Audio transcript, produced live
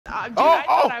Dude,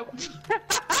 oh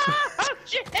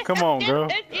shit. Come on, girl.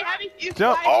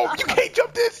 Jump. Oh, you can't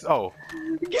jump this. Oh.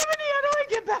 Give me the other way.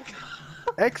 Get back.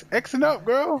 Xing up,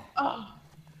 girl. Oh.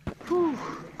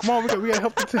 Come on, we gotta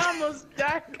help the team. I almost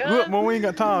died. Look, man, we ain't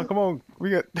got time. Come on, we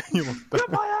got. You almost died. Get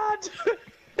my hand.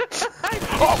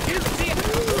 Oh. You see it.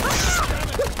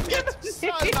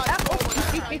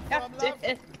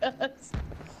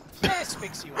 Yes,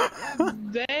 fix you up.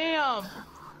 Damn.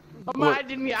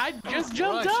 I just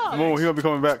jumped up. Come on, he'll be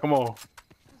coming back. Come on.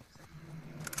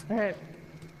 Alright.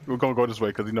 We're gonna go this way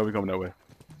because you know we're coming that way.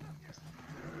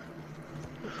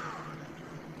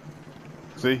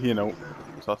 See, you know.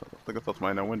 I think I saw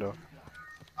somebody in that window.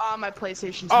 Oh, my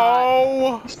PlayStation's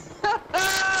hot.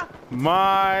 Oh!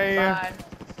 My. God.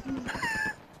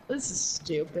 This is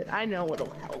stupid. I know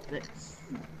what'll help it.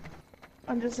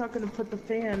 I'm just not gonna put the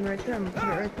fan right there. I'm gonna put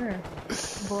it right there.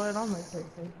 Blow it on my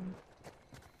PlayStation.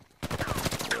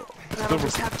 That'll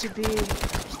just have to be.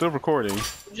 Still recording.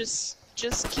 Just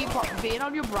keep on being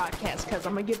on your broadcast, cause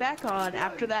I'm gonna get back on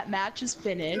after that match is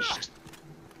finished.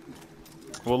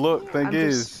 Well, look. Thing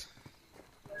is.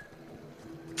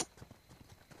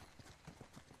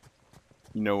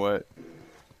 You know what?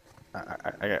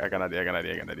 I got an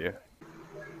idea.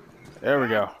 There we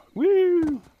go.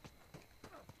 Woo!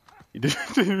 You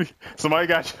did. Somebody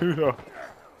got you though.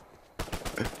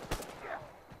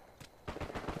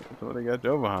 Somebody got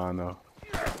Joe behind though.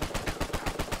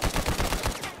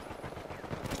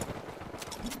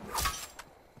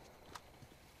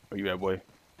 Where you at, boy?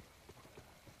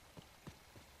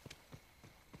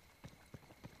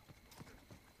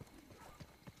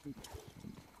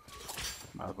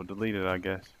 Might as well delete it, I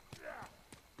guess.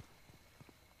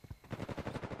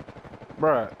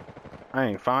 Bruh, I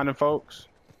ain't finding folks.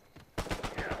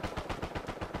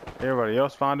 Everybody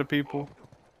else finding people.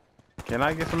 Can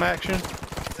I get some action?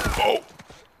 Oh!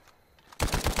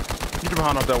 Get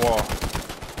behind off that wall.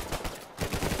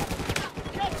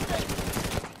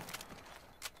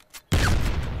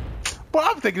 Well,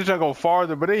 I'm thinking this should go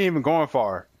farther, but they ain't even going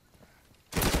far.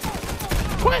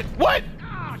 What? What?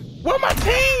 Where my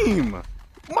team?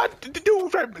 My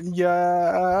dude's right.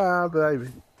 Yeah, baby.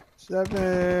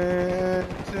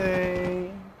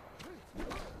 17.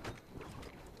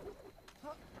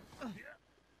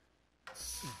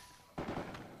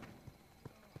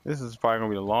 This is probably gonna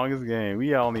be the longest game.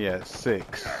 We are only at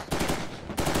 6.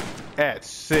 At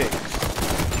 6.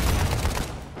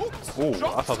 Oh,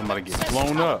 I thought somebody get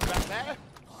blown up.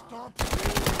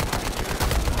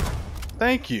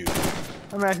 Thank you.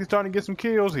 I'm actually starting to get some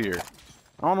kills here.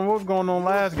 I don't know what was going on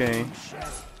last game.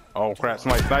 Oh crap,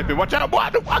 somebody sniping. Watch out, boy!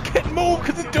 I couldn't move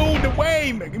because the dude in the way.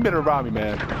 You better rob me,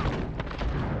 man.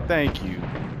 Thank you.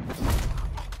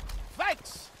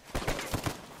 Thanks.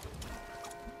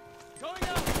 Going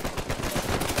up.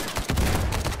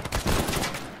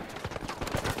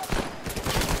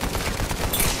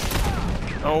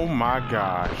 Oh my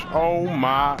gosh. Oh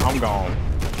my, I'm gone.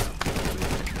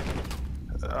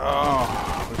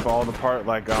 Oh, we falling apart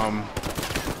like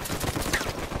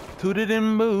tooted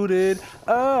and booted.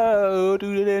 Oh,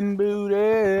 tooted and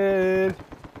booted.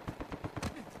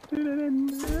 Tooted and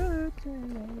booted.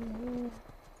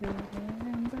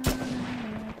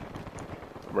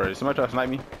 Bro, somebody try to snipe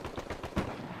me? I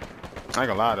ain't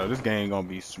gonna lie though, this game gonna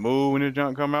be smooth when the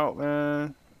junk come out,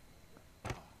 man.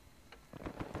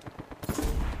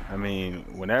 I mean,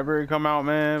 whenever it come out,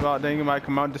 man, about dang it might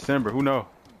come out in December, who knows?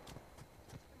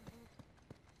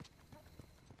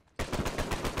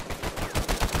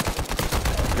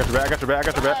 I got your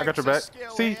back.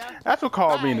 See, that's what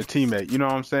called being a teammate, you know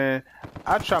what I'm saying?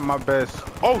 I tried my best.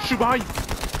 Oh, shoot behind you.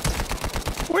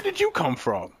 Where did you come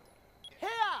from? Here.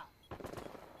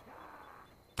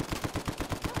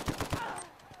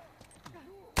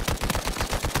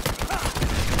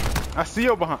 I see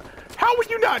you behind. How are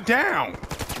you not down?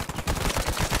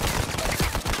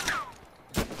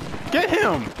 Get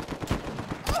him.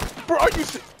 Bro, are you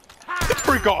get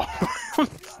freak off.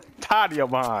 Tired of you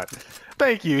behind.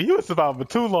 Thank you. You was surviving for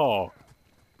too long.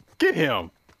 Get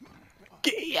him.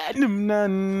 Get him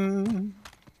none.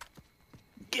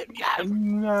 Get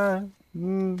him none.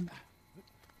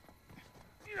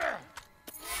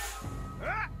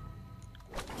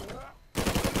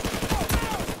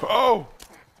 Oh.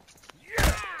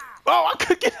 Oh, I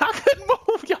couldn't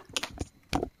move.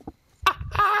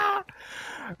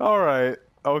 All right.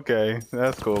 Okay.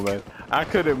 That's cool, man. I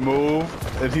couldn't move.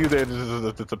 And he was there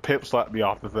just a pip slap me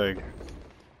off the thing.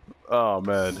 Oh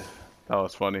man, that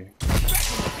was funny.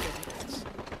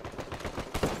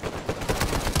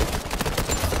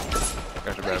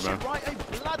 Got your bad, man. Write a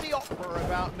bloody opera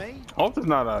about me. I hope it's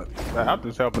not a. I'm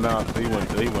just helping out so he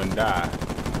wouldn't die.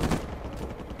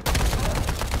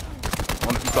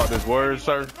 taught this word,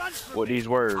 sir? What these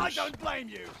words? I don't blame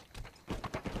you.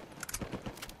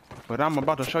 But I'm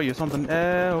about to show you something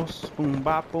else. Boom,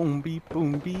 bop, boom, beep,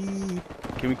 boom, beep.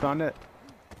 Can we climb that?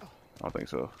 I don't think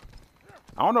so.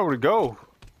 I don't know where to go.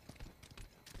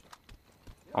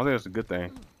 I don't think that's a good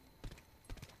thing.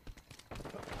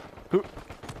 So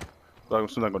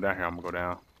as soon as I go down here, I'm gonna go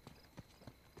down.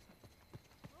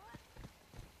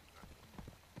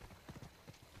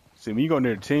 See, when you go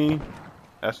near the team,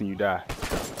 that's when you die.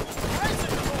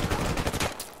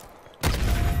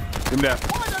 Give me that.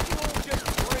 Why don't you all just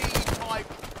breathe like...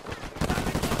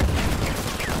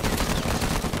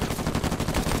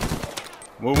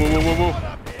 Move, move, move, move, move.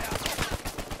 Up here.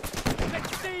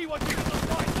 Let's see what you can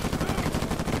fight.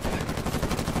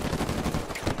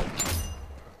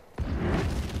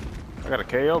 I got a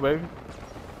KO, baby.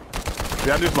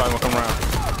 See, I knew somebody gonna come around.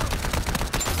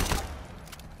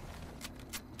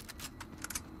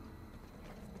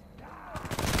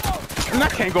 And I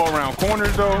can't go around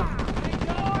corners, though.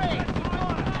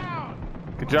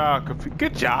 Good job.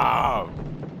 Good job.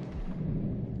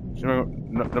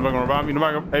 Nobody gonna revive me?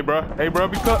 Nobody gonna... Hey, bro,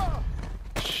 be cut.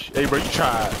 Hey, bro, you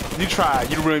tried. You tried.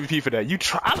 You the real MVP for that. You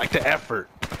try. I like the effort.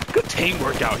 Good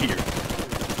teamwork out here.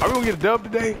 Are we gonna get a dub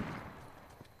today?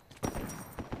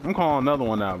 I'm calling another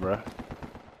one out, bro.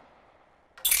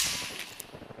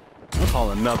 I'm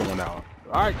calling another one out.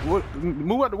 All right,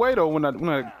 move out the way though. When I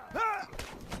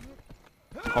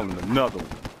calling another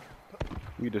one.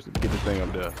 We just get this thing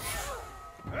up there.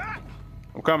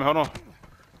 I'm coming. Hold on.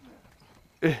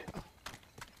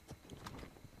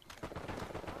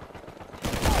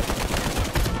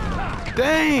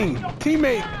 Dang,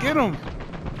 teammate, get him.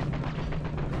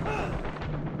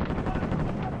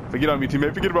 Forget about me,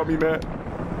 teammate. Forget about me, man.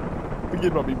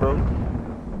 Forget about me, bro.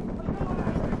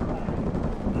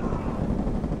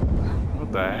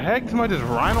 What the heck? Somebody just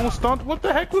rhino stunt? What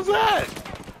the heck was that?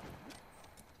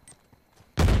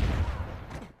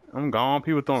 I'm gone.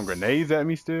 People throwing grenades at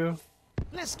me still.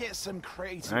 Let's get some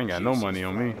creative. I ain't got no money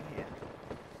on me.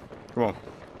 Come on.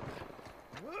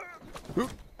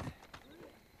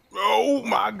 Oh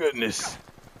my goodness.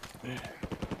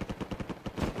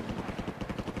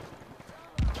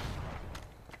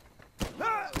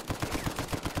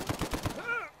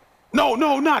 No,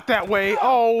 not that way.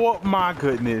 Oh my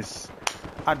goodness.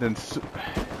 I done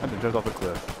jumped off the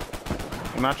cliff.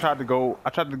 And I tried to go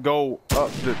up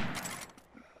the,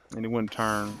 and it wouldn't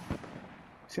turn.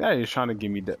 See, that is trying to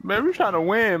give me that. Man, we trying to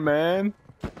win, man.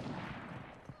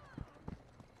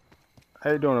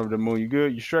 How you doing over there, Moon? You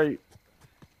good? You straight?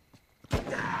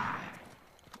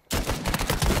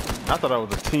 I thought I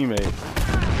was a teammate.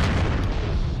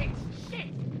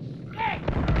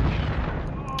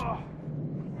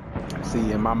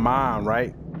 See, in my mind,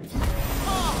 right?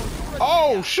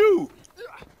 Oh, shoot!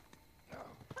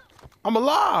 I'm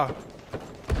alive!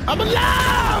 I'm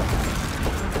alive!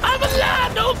 I'm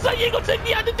alive! No, sir, you ain't gonna take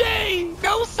me out today!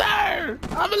 No, sir!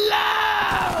 I'm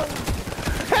alive!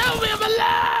 Help me, I'm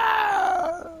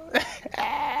alive!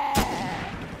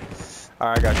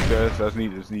 Alright, I got you, guys. I just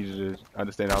needed to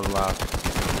understand I was alive.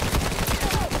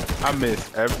 I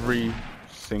missed every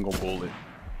single bullet.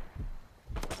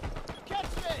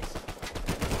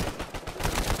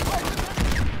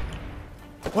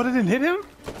 What, it didn't hit him?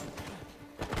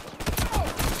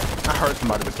 I heard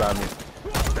somebody beside me.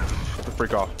 Get the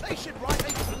freak off. They should write a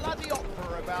bloody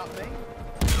opera about me.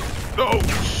 Oh,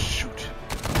 shoot.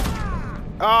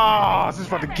 Ah, I was just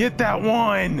about to get that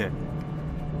one.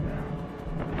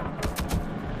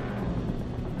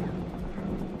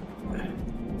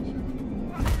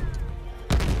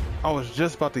 I was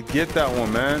just about to get that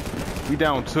one, man. We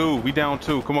down two. We down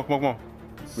two. Come on, come on, come on.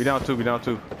 We down two. We down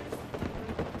two.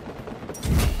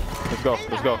 Let's go.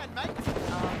 Let's go.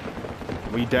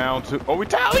 We down two. Oh, we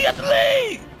tied. We got the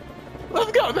lead.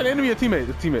 Let's go. Is that enemy or teammate?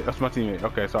 The teammate. That's my teammate.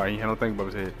 Okay, sorry. He had no thing above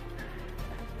his head.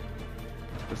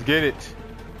 Let's get it.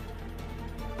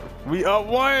 We up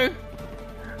one.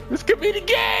 This could be the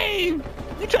game.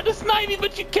 You tried to snipe me,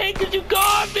 but you can't because you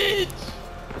garbage.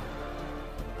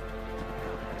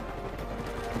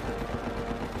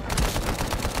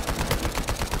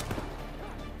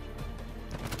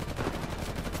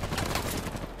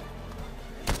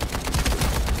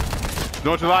 You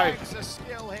doing with your life?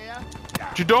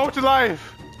 What you doing with your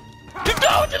life? What you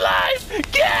doing with your life?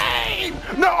 Game!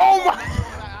 No, oh my!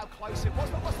 How close it was,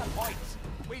 but what's the point?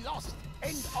 We lost.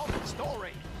 End of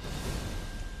story.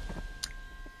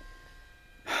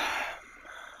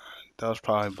 That was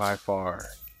probably by far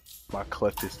my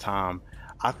clutchest time.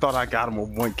 I thought I got him with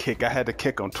one kick. I had to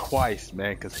kick him twice,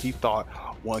 man, because he thought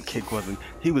one kick wasn't.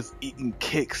 He was eating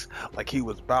kicks like he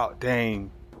was about,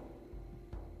 dang.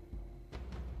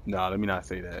 Nah, let me not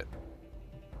say that.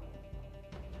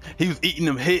 He was eating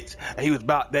them hits, and he was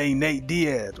about dang Nate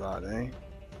Diaz, wow, dang.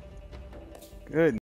 Good.